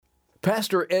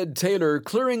Pastor Ed Taylor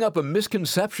clearing up a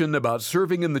misconception about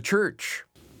serving in the church.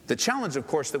 The challenge, of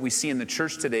course, that we see in the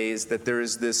church today is that there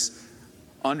is this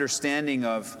understanding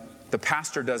of the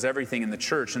pastor does everything in the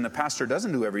church, and the pastor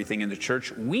doesn't do everything in the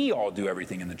church. We all do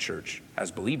everything in the church as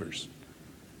believers.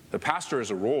 The pastor is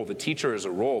a role, the teacher is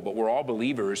a role, but we're all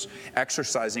believers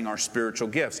exercising our spiritual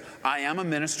gifts. I am a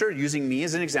minister, using me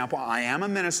as an example. I am a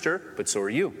minister, but so are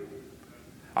you.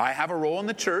 I have a role in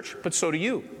the church, but so do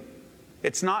you.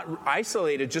 It's not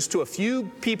isolated just to a few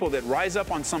people that rise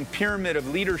up on some pyramid of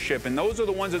leadership, and those are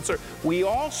the ones that serve. We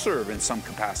all serve in some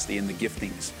capacity in the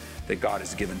giftings that God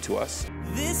has given to us.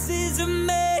 This is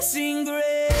amazing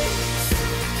grace.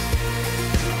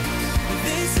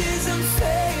 This is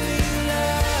unfailing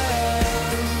love.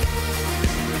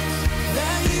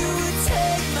 That you would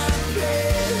take my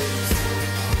place.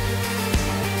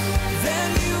 That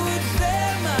you would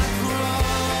bear my cross.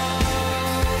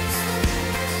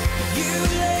 You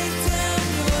laid down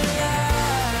your life.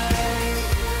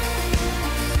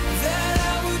 That I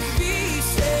would be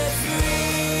set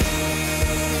free.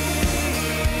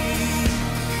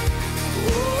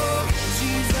 Oh,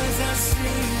 Jesus, I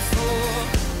sing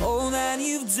for all that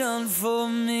you've done for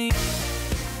me.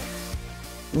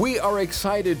 We are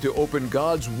excited to open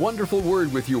God's wonderful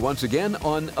Word with you once again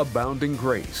on Abounding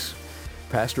Grace.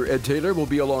 Pastor Ed Taylor will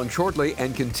be along shortly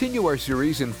and continue our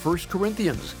series in 1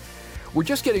 Corinthians. We're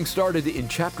just getting started in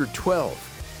chapter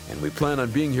 12, and we plan on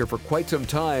being here for quite some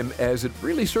time as it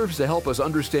really serves to help us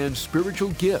understand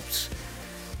spiritual gifts.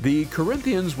 The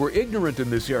Corinthians were ignorant in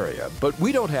this area, but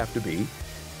we don't have to be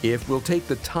if we'll take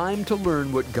the time to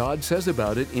learn what God says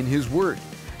about it in His Word.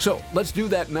 So let's do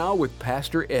that now with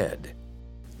Pastor Ed.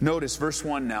 Notice verse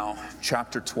 1 now,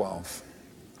 chapter 12.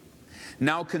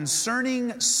 Now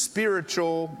concerning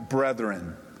spiritual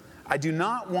brethren, I do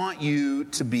not want you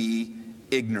to be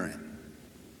ignorant.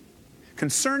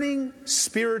 Concerning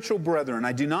spiritual brethren,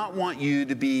 I do not want you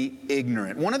to be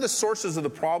ignorant. One of the sources of the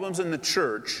problems in the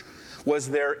church was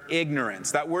their ignorance.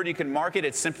 That word, you can mark it,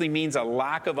 it simply means a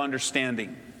lack of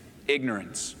understanding.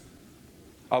 Ignorance.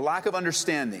 A lack of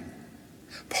understanding.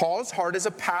 Paul's heart as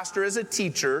a pastor, as a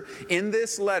teacher, in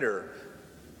this letter,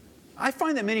 I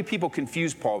find that many people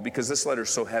confuse Paul because this letter is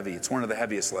so heavy. It's one of the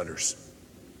heaviest letters.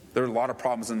 There are a lot of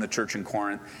problems in the church in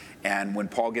Corinth, and when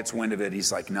Paul gets wind of it, he's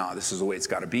like, no, this is the way it's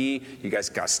got to be. You guys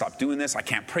got to stop doing this. I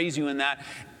can't praise you in that.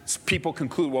 People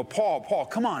conclude, well, Paul,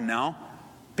 come on now.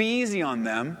 Be easy on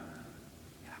them.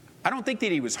 I don't think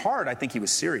that he was hard. I think he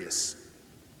was serious.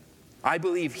 I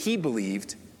believe he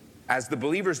believed, as the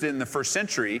believers did in the first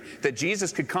century, that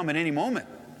Jesus could come at any moment.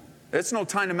 It's no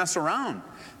time to mess around.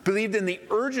 Believed in the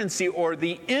urgency or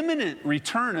the imminent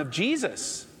return of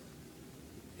Jesus.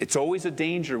 It's always a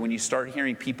danger when you start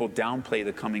hearing people downplay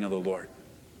the coming of the Lord.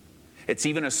 It's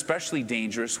even especially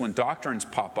dangerous when doctrines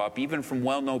pop up, even from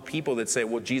well-known people that say,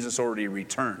 well, Jesus already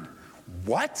returned.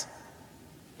 What?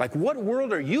 Like, what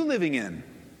world are you living in?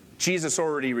 Jesus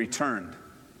already returned.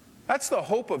 That's the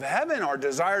hope of heaven, our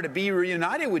desire to be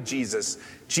reunited with Jesus.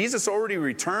 Jesus already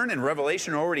returned and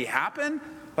Revelation already happened?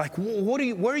 Like,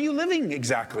 where are you living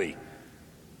exactly?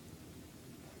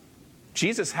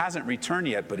 Jesus hasn't returned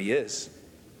yet, but He is.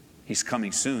 He's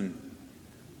coming soon.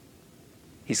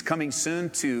 He's coming soon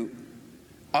to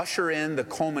usher in the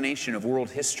culmination of world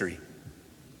history.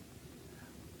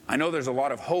 I know there's a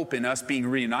lot of hope in us being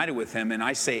reunited with Him, and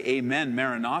I say amen,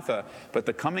 Maranatha, but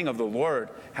the coming of the Lord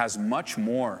has much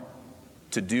more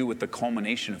to do with the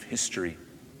culmination of history,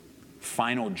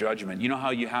 final judgment. You know how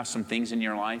you have some things in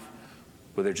your life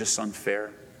where they're just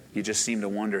unfair? You just seem to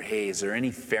wonder, hey, is there any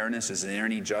fairness? Is there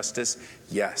any justice?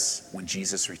 Yes, when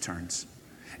Jesus returns.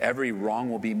 Every wrong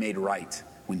will be made right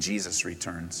when Jesus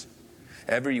returns.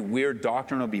 Every weird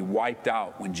doctrine will be wiped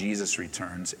out when Jesus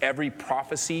returns. Every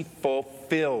prophecy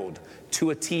fulfilled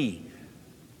to a T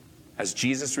as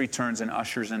Jesus returns and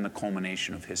ushers in the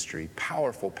culmination of history.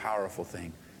 Powerful, powerful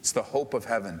thing. It's the hope of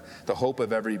heaven, the hope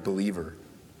of every believer.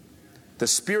 The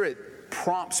Spirit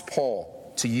prompts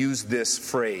Paul to use this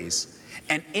phrase.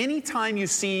 And anytime you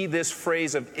see this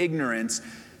phrase of ignorance,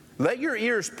 let your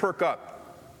ears perk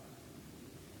up.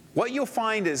 What you'll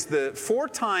find is the 4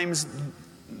 times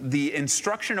the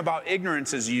instruction about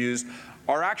ignorance is used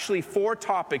are actually 4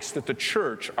 topics that the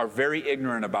church are very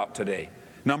ignorant about today.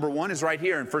 Number 1 is right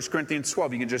here in 1 Corinthians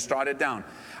 12. You can just jot it down.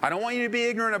 I don't want you to be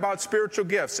ignorant about spiritual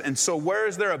gifts. And so where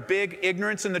is there a big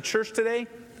ignorance in the church today?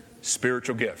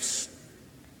 Spiritual gifts.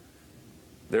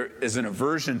 There is an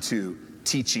aversion to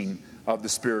teaching of the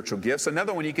spiritual gifts.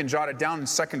 Another one, you can jot it down in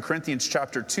 2 Corinthians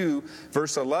chapter 2,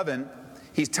 verse 11.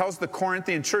 He tells the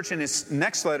Corinthian church in his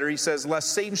next letter, he says,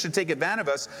 lest Satan should take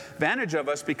advantage of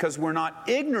us because we're not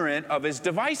ignorant of his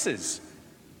devices.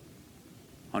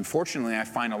 Unfortunately, I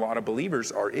find a lot of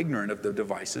believers are ignorant of the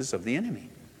devices of the enemy.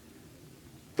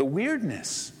 The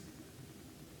weirdness.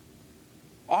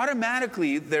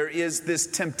 Automatically, there is this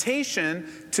temptation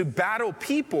to battle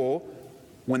people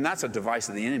when that's a device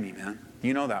of the enemy, man.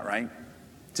 You know that, right?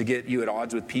 To get you at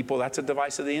odds with people, that's a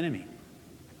device of the enemy.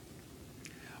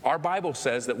 Our Bible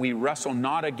says that we wrestle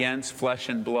not against flesh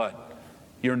and blood.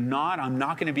 I'm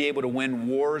not going to be able to win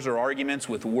wars or arguments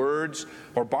with words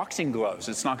or boxing gloves.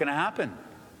 It's not going to happen.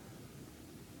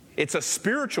 It's a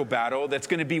spiritual battle that's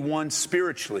going to be won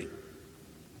spiritually.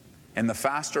 And the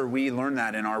faster we learn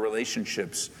that in our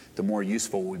relationships, the more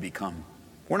useful we become.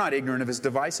 We're not ignorant of his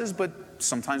devices, but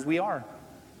sometimes we are.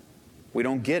 We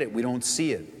don't get it. We don't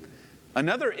see it.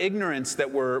 Another ignorance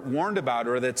that we're warned about,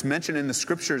 or that's mentioned in the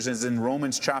scriptures, is in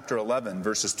Romans chapter 11,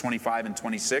 verses 25 and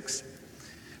 26.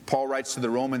 Paul writes to the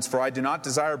Romans, "For I do not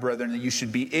desire, brethren, that you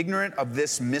should be ignorant of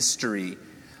this mystery,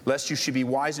 lest you should be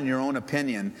wise in your own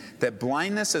opinion, that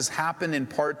blindness has happened in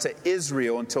part to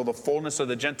Israel until the fullness of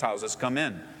the Gentiles has come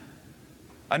in."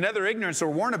 Another ignorance we're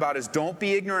warned about is don't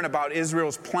be ignorant about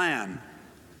Israel's plan,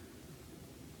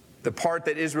 the part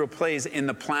that Israel plays in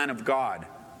the plan of God.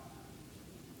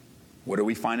 What do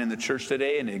we find in the church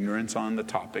today? An ignorance on the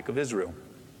topic of Israel.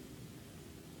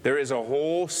 There is a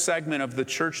whole segment of the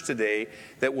church today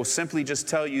that will simply just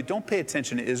tell you, don't pay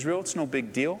attention to Israel. It's no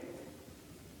big deal.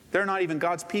 They're not even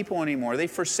God's people anymore. They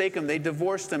forsake him. They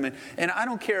divorced him. And I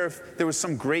don't care if there was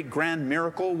some great grand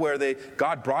miracle where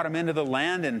God brought them into the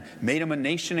land and made them a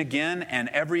nation again, and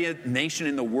every nation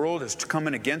in the world is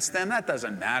coming against them. That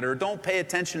doesn't matter. Don't pay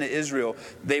attention to Israel.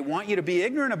 They want you to be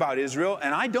ignorant about Israel,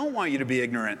 and I don't want you to be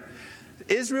ignorant.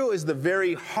 Israel is the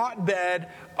very hotbed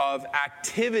of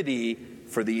activity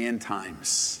for the end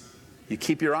times. You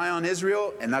keep your eye on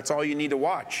Israel, and that's all you need to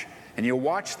watch. And you'll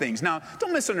watch things. Now,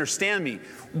 don't misunderstand me.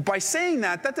 By saying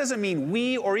that doesn't mean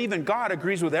we or even God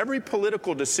agrees with every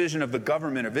political decision of the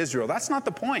government of Israel. That's not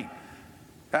the point.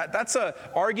 That's an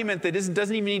argument that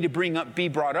doesn't even need to be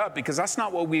brought up, because that's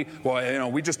not what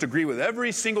we just agree with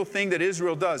every single thing that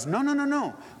Israel does.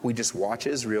 No. We just watch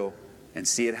Israel and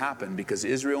see it happen, because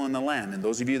Israel in the land, and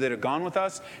those of you that have gone with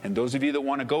us, and those of you that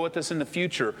want to go with us in the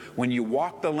future, when you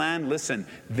walk the land, listen,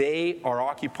 they are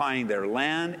occupying their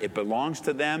land. It belongs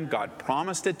to them. God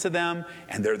promised it to them,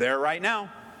 and they're there right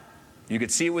now. You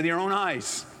could see it with your own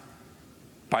eyes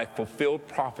by fulfilled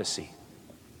prophecy.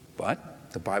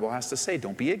 But the Bible has to say,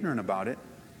 don't be ignorant about it.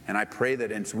 And I pray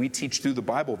that as we teach through the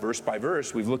Bible verse by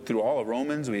verse, we've looked through all of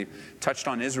Romans, we've touched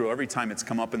on Israel every time it's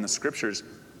come up in the scriptures,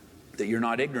 that you're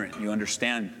not ignorant. You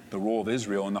understand the role of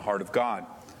Israel in the heart of God.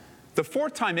 The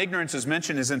fourth time ignorance is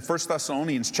mentioned is in 1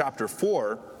 Thessalonians chapter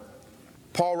 4.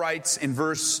 Paul writes in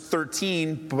verse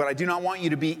 13, "But I do not want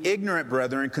you to be ignorant,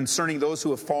 brethren, concerning those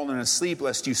who have fallen asleep,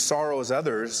 lest you sorrow as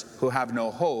others who have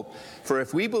no hope. For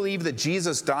if we believe that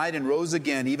Jesus died and rose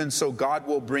again, even so God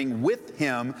will bring with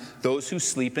him those who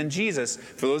sleep in Jesus."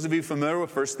 For those of you familiar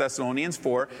with 1 Thessalonians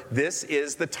 4, this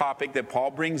is the topic that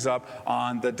Paul brings up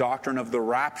on the doctrine of the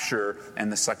rapture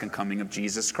and the second coming of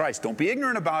Jesus Christ. Don't be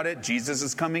ignorant about it. Jesus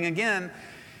is coming again.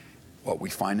 What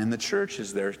we find in the church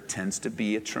is there tends to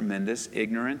be a tremendous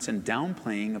ignorance and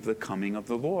downplaying of the coming of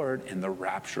the Lord and the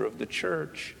rapture of the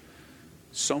church.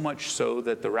 So much so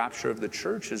that the rapture of the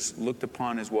church is looked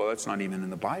upon as, well, that's not even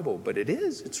in the Bible. But it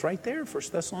is. It's right there,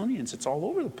 1 Thessalonians. It's all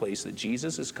over the place that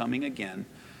Jesus is coming again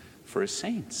for his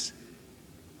saints.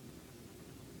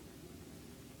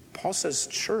 Paul says,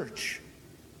 church,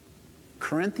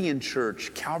 Corinthian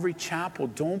church, Calvary Chapel,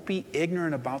 don't be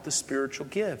ignorant about the spiritual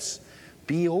gifts.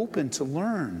 Be open to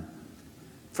learn.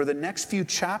 For the next few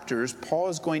chapters, Paul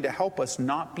is going to help us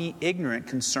not be ignorant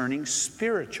concerning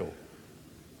spiritual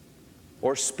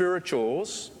or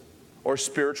spirituals or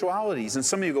spiritualities. And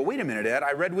some of you go, wait a minute, Ed,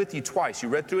 I read with you twice. You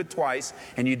read through it twice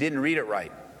and you didn't read it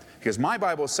right. Because my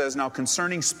Bible says now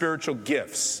concerning spiritual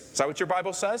gifts. Is that what your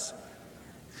Bible says?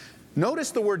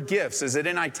 Notice the word gifts. Is it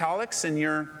in italics in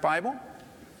your Bible?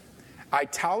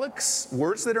 Italics,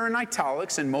 words that are in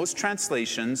italics in most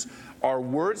translations are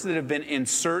words that have been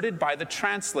inserted by the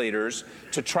translators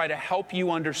to try to help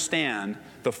you understand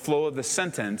the flow of the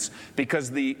sentence, because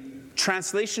the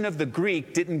translation of the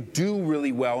Greek didn't do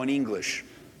really well in English.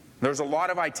 There's a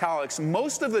lot of italics.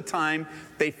 Most of the time,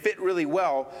 they fit really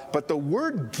well, but the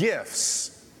word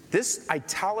gifts, this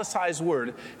italicized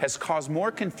word, has caused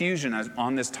more confusion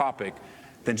on this topic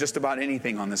than just about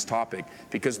anything on this topic,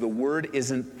 because the word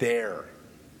isn't there.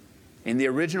 In the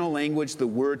original language, the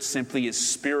word simply is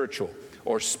spiritual,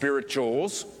 or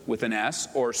spirituals with an S,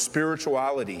 or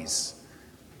spiritualities.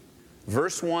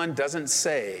 Verse 1 doesn't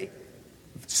say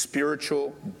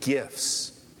spiritual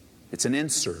gifts. It's an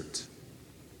insert.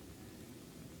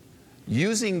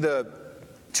 Using the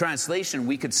translation,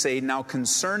 we could say, now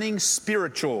concerning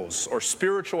spirituals or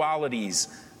spiritualities,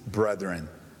 brethren,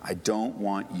 I don't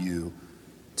want you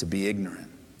to be ignorant.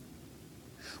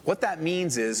 What that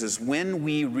means is when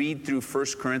we read through 1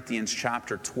 Corinthians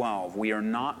chapter 12, we are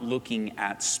not looking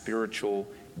at spiritual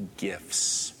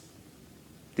gifts.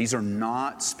 These are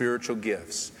not spiritual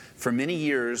gifts. For many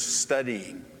years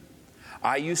studying,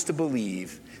 I used to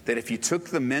believe that if you took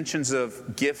the mentions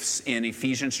of gifts in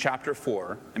Ephesians chapter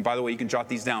 4, and by the way, you can jot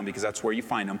these down because that's where you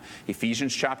find them,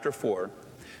 Ephesians chapter 4,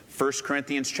 1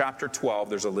 Corinthians chapter 12,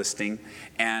 there's a listing,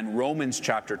 and Romans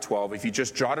chapter 12. If you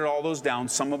just jotted all those down,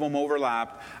 some of them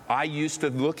overlap. I used to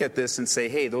look at this and say,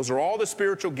 hey, those are all the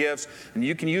spiritual gifts, and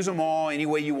you can use them all any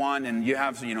way you want, and you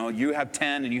have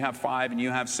 10, and you have 5, and you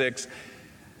have 6.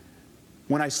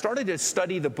 When I started to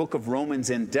study the book of Romans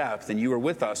in depth, and you were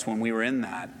with us when we were in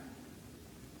that,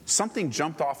 something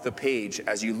jumped off the page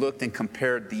as you looked and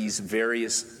compared these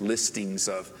various listings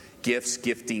of gifts,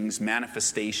 giftings,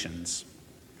 manifestations.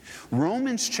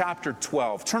 Romans chapter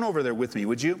 12, turn over there with me,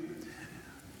 would you?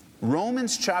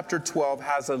 Romans chapter 12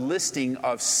 has a listing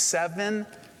of 7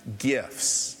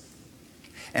 gifts.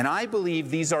 And I believe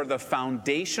these are the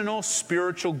foundational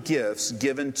spiritual gifts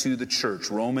given to the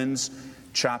church. Romans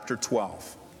chapter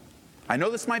 12. I know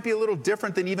this might be a little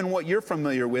different than even what you're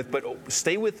familiar with, but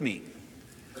stay with me.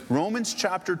 Romans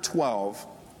chapter 12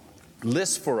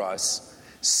 lists for us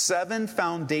 7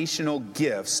 foundational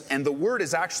gifts, and the word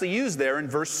is actually used there in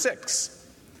verse 6.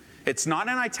 It's not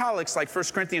in italics like 1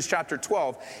 Corinthians chapter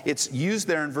 12. It's used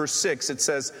there in verse 6. It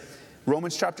says,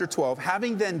 Romans chapter 12,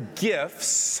 having then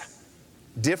gifts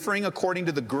differing according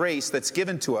to the grace that's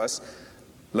given to us,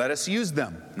 let us use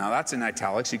them. Now that's in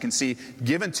italics. You can see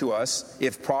given to us,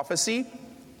 if prophecy,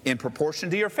 in proportion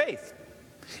to your faith.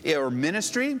 Or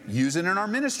ministry, use it in our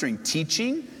ministering.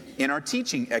 Teaching, in our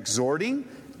teaching. Exhorting,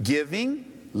 giving,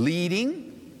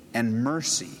 leading, and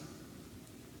mercy.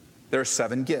 There are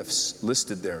 7 gifts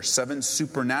listed there, 7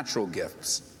 supernatural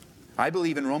gifts. I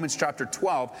believe in Romans chapter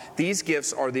 12, these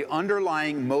gifts are the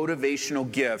underlying motivational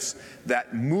gifts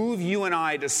that move you and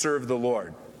I to serve the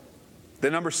Lord. The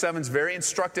number 7 is very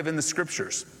instructive in the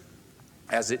scriptures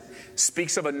as it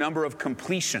speaks of a number of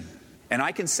completion. And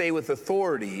I can say with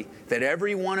authority that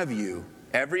every one of you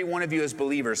as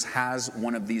believers has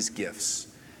one of these gifts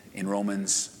in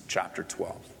Romans chapter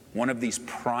 12. One of these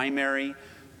primary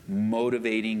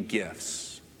motivating gifts.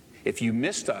 If you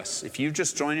missed us, if you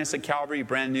just joined us at Calvary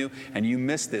brand new and you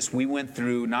missed this, we went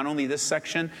through not only this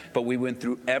section, but we went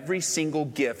through every single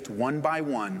gift one by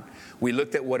one. We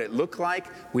looked at what it looked like.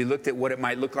 We looked at what it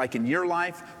might look like in your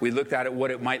life. We looked at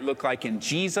what it might look like in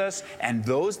Jesus. And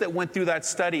those that went through that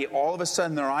study, all of a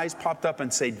sudden their eyes popped up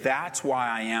and say, that's why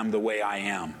I am the way I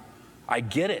am. I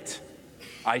get it.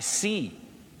 I see.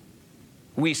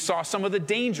 We saw some of the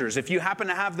dangers. If you happen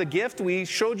to have the gift, we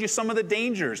showed you some of the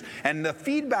dangers. And the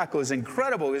feedback was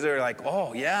incredible because they're like,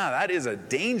 oh, yeah, that is a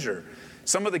danger.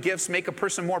 Some of the gifts make a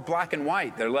person more black and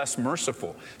white. They're less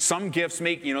merciful. Some gifts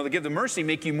make, the gift of mercy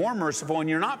make you more merciful and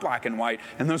you're not black and white.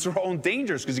 And those are all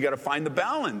dangers because you got to find the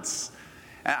balance.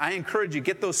 And I encourage you,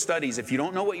 get those studies. If you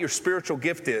don't know what your spiritual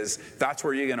gift is, that's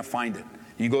where you're going to find it.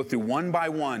 You go through one by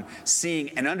one, seeing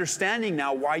and understanding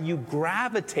now why you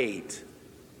gravitate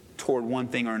toward one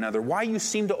thing or another, why you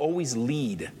seem to always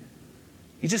lead.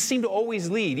 You just seem to always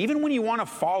lead. Even when you want to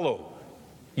follow,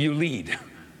 you lead.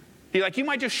 You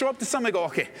might just show up to somebody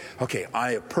and go, okay,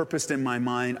 I have purposed in my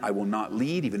mind, I will not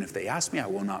lead. Even if they ask me, I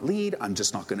will not lead. I'm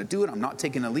just not going to do it. I'm not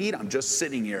taking a lead. I'm just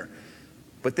sitting here.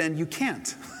 But then you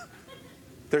can't.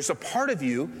 There's a part of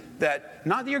you that,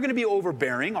 not that you're going to be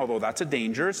overbearing, although that's a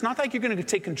danger. It's not like you're going to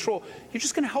take control. You're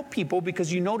just going to help people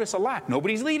because you notice a lack.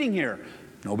 Nobody's leading here.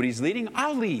 Nobody's leading,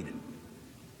 I'll lead.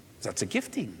 That's a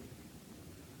gifting.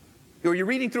 Or you're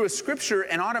reading through a scripture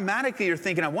and automatically you're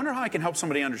thinking, I wonder how I can help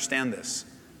somebody understand this.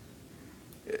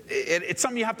 It's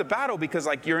something you have to battle because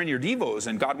you're in your devos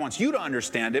and God wants you to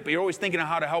understand it, but you're always thinking of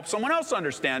how to help someone else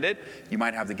understand it. You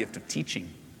might have the gift of teaching.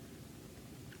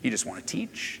 You just want to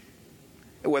teach.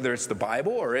 Whether it's the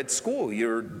Bible or at school,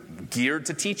 you're geared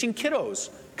to teaching kiddos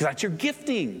because that's your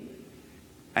gifting.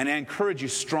 And I encourage you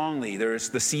strongly, there's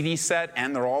the CD set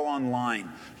and they're all online.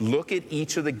 Look at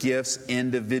each of the gifts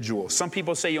individual. Some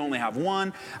people say you only have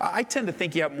one. I tend to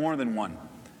think you have more than one,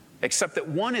 except that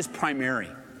one is primary.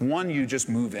 One you just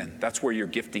move in. That's where your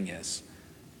gifting is.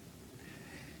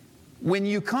 When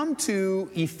you come to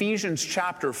Ephesians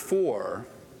chapter 4,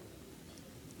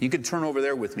 you can turn over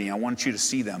there with me. I want you to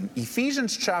see them.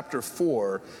 Ephesians chapter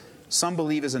 4, some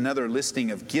believe is another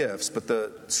listing of gifts, but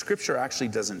the scripture actually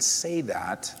doesn't say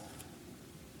that.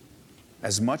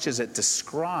 as much as it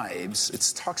describes,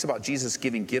 it talks about Jesus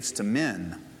giving gifts to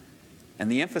men.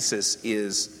 And the emphasis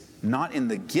is not in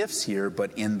the gifts here,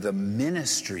 but in the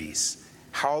ministries,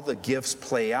 how the gifts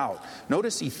play out.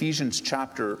 Notice Ephesians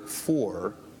chapter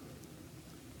 4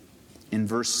 in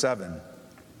verse 7.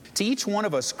 To each one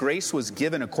of us grace was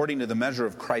given according to the measure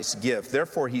of Christ's gift.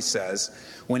 Therefore, he says,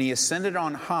 when he ascended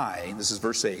on high, this is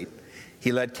verse 8,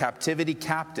 he led captivity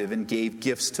captive and gave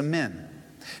gifts to men.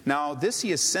 Now, this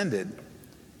he ascended,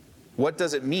 what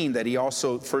does it mean that he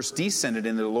also first descended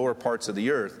into the lower parts of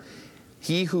the earth?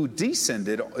 He who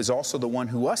descended is also the one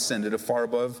who ascended afar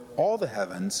above all the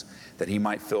heavens, that he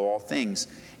might fill all things.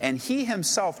 And he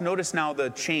himself, notice now the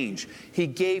change, he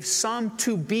gave some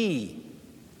to be.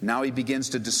 Now he begins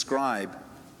to describe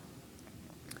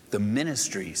the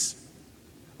ministries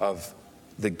of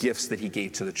the gifts that he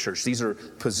gave to the church. These are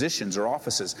positions or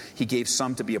offices. He gave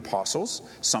some to be apostles,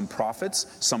 some prophets,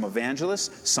 some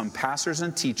evangelists, some pastors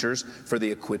and teachers for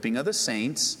the equipping of the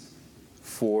saints,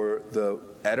 for the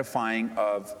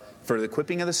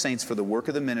equiping of the saints, for the work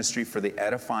of the ministry, for the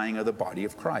edifying of the body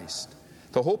of Christ.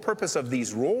 The whole purpose of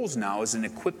these roles now is an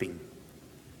equipping.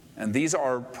 And these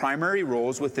are primary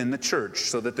roles within the church,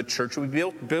 so that the church would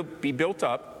be built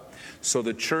up, so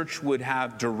the church would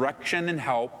have direction and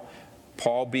help.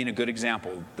 Paul being a good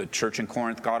example. The church in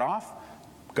Corinth got off,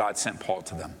 God sent Paul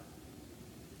to them.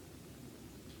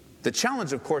 The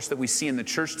challenge, of course, that we see in the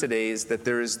church today is that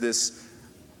there is this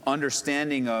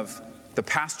understanding of the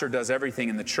pastor does everything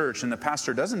in the church, and the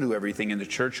pastor doesn't do everything in the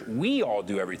church. We all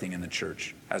do everything in the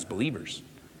church as believers.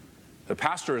 The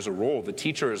pastor is a role, the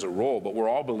teacher is a role, but we're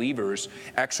all believers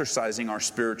exercising our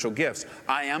spiritual gifts.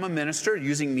 I am a minister,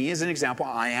 using me as an example.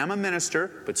 I am a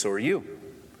minister, but so are you.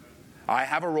 I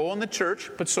have a role in the church,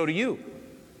 but so do you.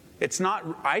 It's not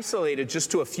isolated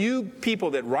just to a few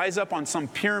people that rise up on some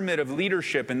pyramid of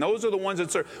leadership, and those are the ones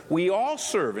that serve. We all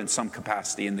serve in some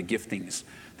capacity in the giftings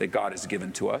that God has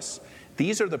given to us.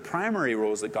 These are the primary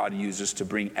roles that God uses to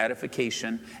bring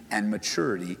edification and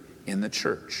maturity in the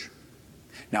church.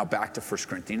 Now back to 1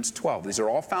 Corinthians 12. These are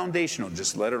all foundational.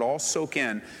 Just let it all soak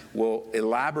in. We'll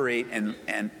elaborate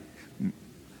and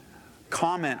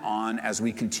comment on as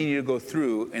we continue to go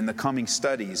through in the coming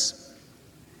studies.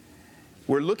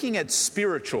 We're looking at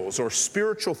spirituals or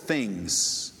spiritual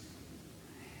things.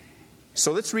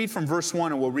 So let's read from verse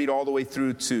 1 and we'll read all the way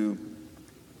through to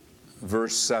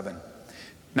verse 7.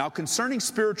 Now concerning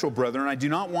spiritual brethren, I do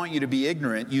not want you to be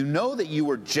ignorant. You know that you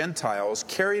were Gentiles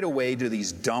carried away to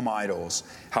these dumb idols,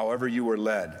 however you were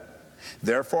led.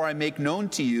 Therefore I make known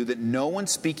to you that no one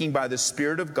speaking by the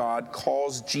Spirit of God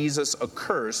calls Jesus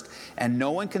accursed, and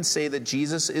no one can say that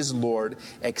Jesus is Lord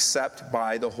except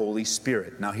by the Holy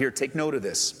Spirit. Now here, take note of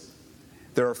this.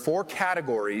 There are 4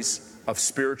 categories of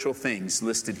spiritual things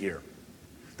listed here.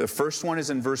 The first one is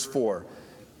in verse 4.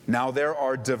 Now there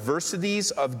are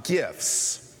diversities of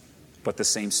gifts, but the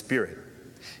same Spirit.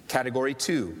 Category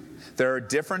 2. There are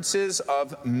differences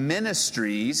of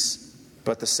ministries,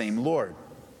 but the same Lord.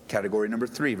 Category number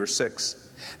 3, verse 6.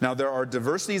 Now there are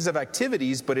diversities of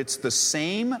activities, but it's the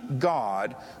same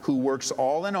God who works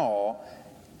all in all.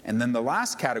 And then the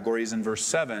last category is in verse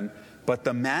 7. But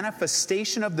the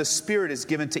manifestation of the Spirit is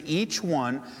given to each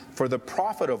one for the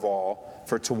profit of all.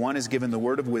 For to one is given the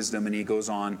word of wisdom, and he goes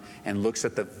on and looks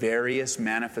at the various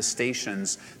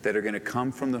manifestations that are going to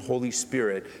come from the Holy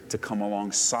Spirit to come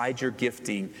alongside your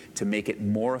gifting to make it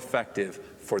more effective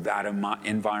for that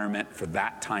environment, for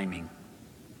that timing.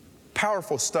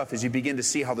 Powerful stuff as you begin to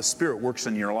see how the Spirit works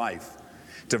in your life.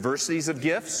 Diversities of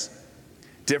gifts,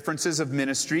 differences of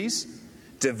ministries,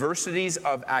 diversities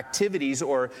of activities,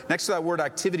 or next to that word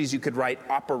activities, you could write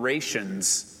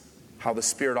operations, how the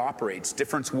Spirit operates,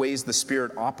 different ways the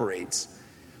Spirit operates.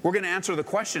 We're going to answer the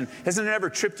question, hasn't it ever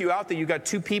tripped you out that you got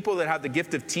 2 people that have the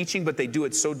gift of teaching, but they do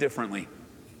it so differently?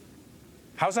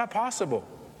 How's that possible?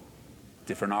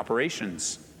 Different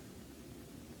operations.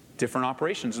 Different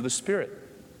operations of the Spirit.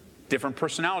 Different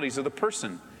personalities of the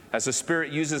person, as the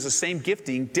Spirit uses the same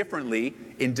gifting differently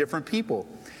in different people.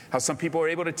 How some people are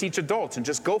able to teach adults and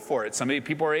just go for it. Some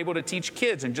people are able to teach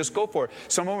kids and just go for it.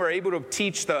 Some of them are able to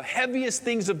teach the heaviest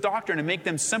things of doctrine and make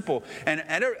them simple. And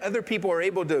other people are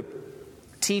able to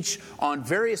teach on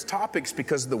various topics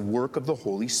because of the work of the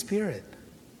Holy Spirit.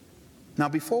 Now,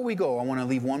 before we go, I want to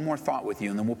leave one more thought with you,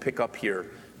 and then we'll pick up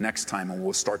here next time, and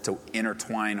we'll start to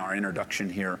intertwine our introduction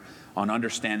here on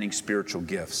understanding spiritual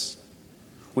gifts.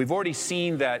 We've already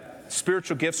seen that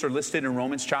spiritual gifts are listed in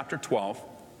Romans chapter 12.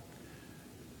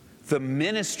 The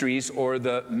ministries or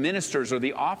the ministers or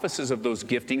the offices of those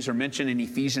giftings are mentioned in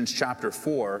Ephesians chapter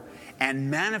 4,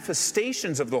 and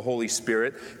manifestations of the Holy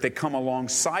Spirit that come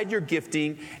alongside your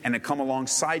gifting and that come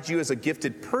alongside you as a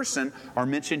gifted person are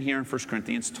mentioned here in 1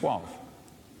 Corinthians 12.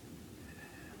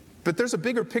 But there's a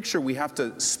bigger picture we have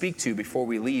to speak to before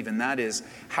we leave, and that is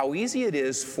how easy it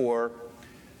is for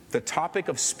the topic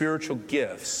of spiritual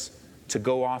gifts to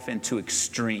go off into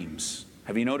extremes.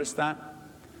 Have you noticed that?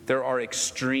 There are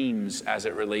extremes as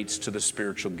it relates to the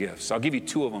spiritual gifts. I'll give you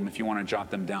two of them if you want to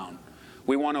jot them down.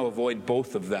 We want to avoid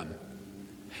both of them.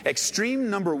 Extreme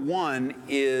number one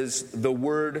is the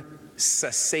word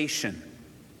cessation.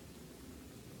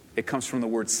 It comes from the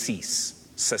word cease,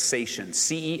 cessation,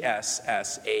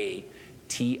 C-E-S-S-A-T-I-O-N.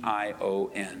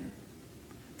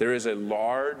 There is a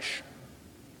large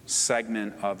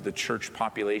segment of the church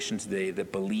population today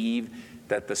that believe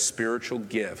that the spiritual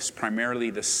gifts, primarily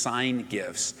the sign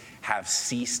gifts, have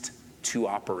ceased to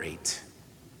operate.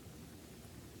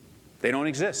 They don't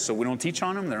exist, so we don't teach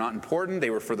on them. They're not important. They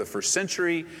were for the first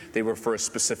century. They were for a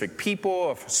specific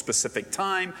people, a specific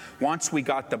time. Once we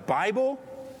got the Bible,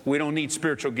 we don't need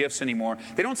spiritual gifts anymore.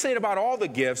 They don't say it about all the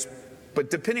gifts, but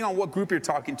depending on what group you're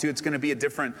talking to, it's going to be a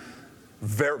different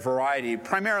variety.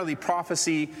 Primarily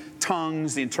prophecy,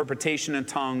 tongues, the interpretation of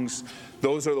tongues.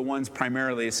 Those are the ones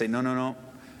primarily that say, no.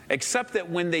 Except that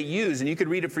when they use, and you could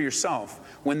read it for yourself,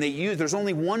 when they use, there's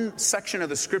only one section of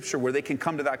the scripture where they can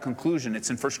come to that conclusion. It's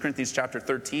in 1 Corinthians chapter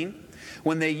 13.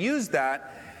 When they use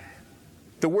that,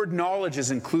 the word knowledge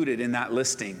is included in that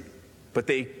listing, but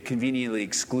they conveniently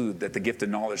exclude that the gift of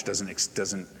knowledge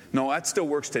doesn't. No, that still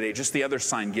works today, just the other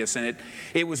sign gifts. And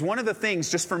it was one of the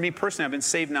things, just for me personally, I've been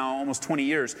saved now almost 20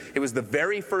 years. It was the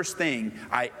very first thing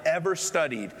I ever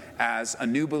studied as a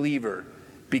new believer,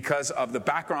 because of the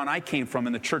background I came from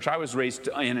in the church I was raised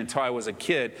in until I was a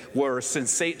kid, were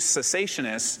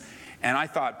cessationists. And I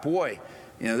thought, boy,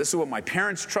 this is what my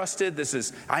parents trusted.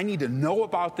 I need to know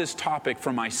about this topic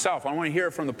for myself. I don't want to hear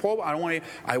it from the pulpit.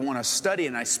 I want to study.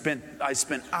 And I spent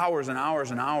hours and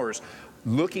hours and hours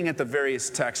looking at the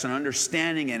various texts and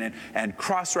understanding it and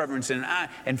cross-referencing.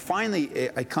 And finally,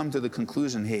 I come to the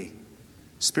conclusion, hey,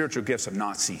 spiritual gifts have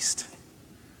not ceased.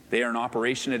 They are in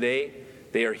operation today.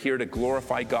 They are here to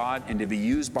glorify God and to be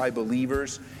used by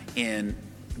believers in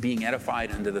being edified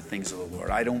unto the things of the Lord.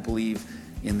 I don't believe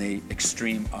in the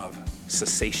extreme of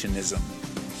cessationism.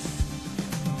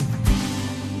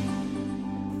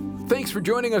 Thanks for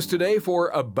joining us today for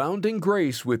Abounding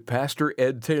Grace with Pastor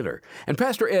Ed Taylor. And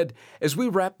Pastor Ed, as we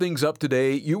wrap things up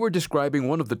today, you were describing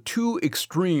one of the two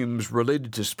extremes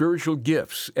related to spiritual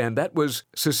gifts, and that was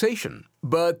cessation.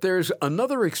 But there's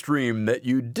another extreme that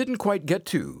you didn't quite get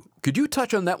to. Could you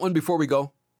touch on that one before we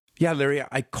go? Yeah, Larry,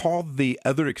 I called the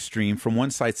other extreme from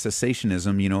one side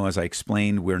cessationism. As I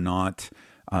explained, we're not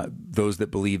those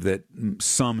that believe that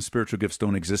some spiritual gifts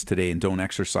don't exist today and don't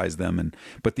exercise them.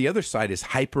 But the other side is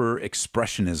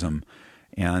hyper-expressionism.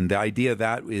 And the idea of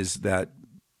that is that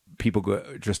people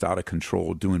go just out of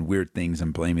control, doing weird things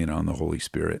and blaming it on the Holy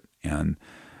Spirit. And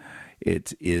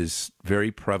it is very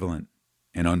prevalent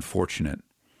and unfortunate.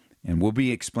 And we'll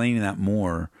be explaining that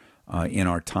more in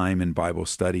our time in Bible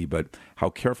study, but how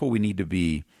careful we need to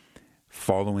be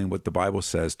following what the Bible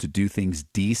says to do things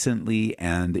decently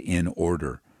and in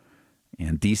order.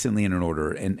 And decently and in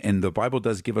order. And the Bible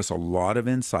does give us a lot of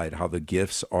insight how the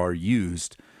gifts are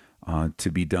used to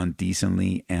be done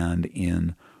decently and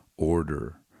in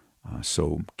order.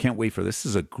 So can't wait for this.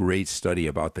 This is a great study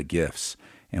about the gifts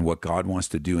and what God wants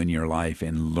to do in your life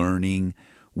and learning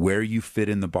where you fit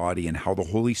in the body and how the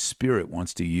Holy Spirit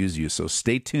wants to use you. So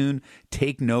stay tuned,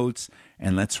 take notes,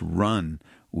 and let's run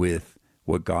with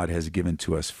what God has given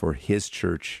to us for His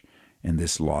church in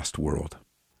this lost world.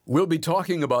 We'll be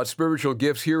talking about spiritual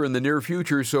gifts here in the near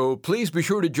future, so please be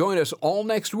sure to join us all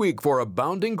next week for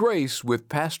Abounding Grace with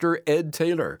Pastor Ed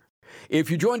Taylor.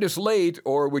 If you joined us late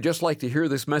or would just like to hear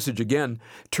this message again,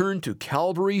 turn to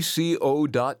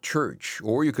calvaryco.church,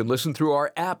 or you can listen through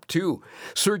our app too.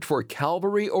 Search for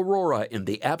Calvary Aurora in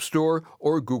the App Store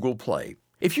or Google Play.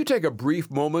 If you take a brief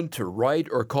moment to write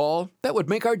or call, that would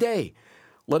make our day.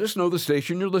 Let us know the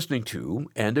station you're listening to,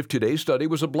 and if today's study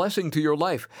was a blessing to your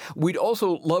life. We'd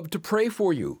also love to pray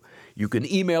for you. You can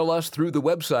email us through the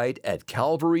website at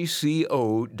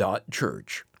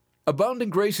calvaryco.church. Abounding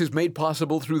Grace is made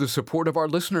possible through the support of our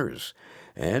listeners.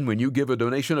 And when you give a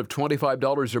donation of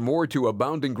 $25 or more to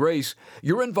Abounding Grace,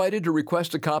 you're invited to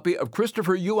request a copy of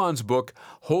Christopher Yuan's book,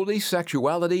 Holy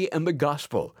Sexuality and the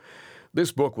Gospel.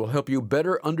 This book will help you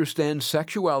better understand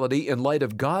sexuality in light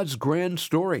of God's grand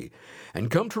story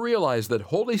and come to realize that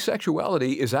holy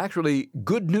sexuality is actually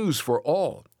good news for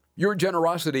all. Your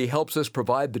generosity helps us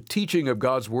provide the teaching of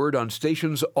God's Word on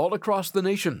stations all across the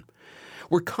nation.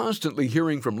 We're constantly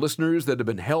hearing from listeners that have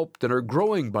been helped and are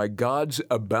growing by God's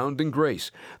abounding grace.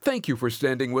 Thank you for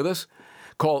standing with us.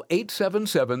 Call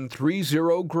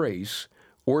 877-30-GRACE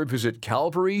or visit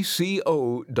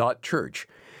calvaryco.church.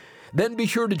 Then be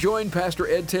sure to join Pastor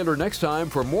Ed Taylor next time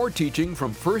for more teaching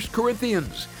from 1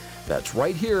 Corinthians. That's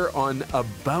right here on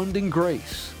Abounding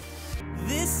Grace.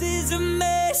 This is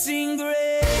amazing grace.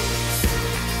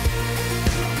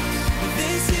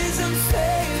 This is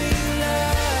unfailing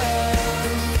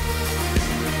love.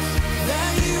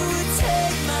 That you would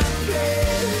take my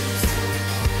place.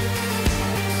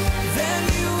 Then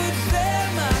you would bear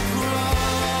my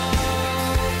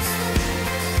cross.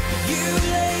 You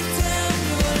laid down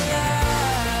your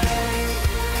life.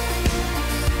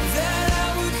 That I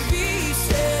would be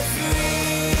set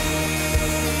free.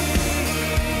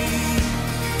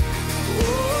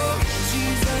 Oh,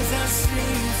 Jesus, I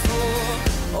sing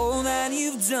for all that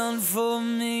you've done for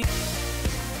me.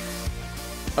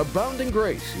 Abounding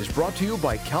Grace is brought to you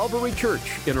by Calvary Church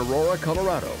in Aurora,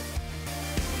 Colorado.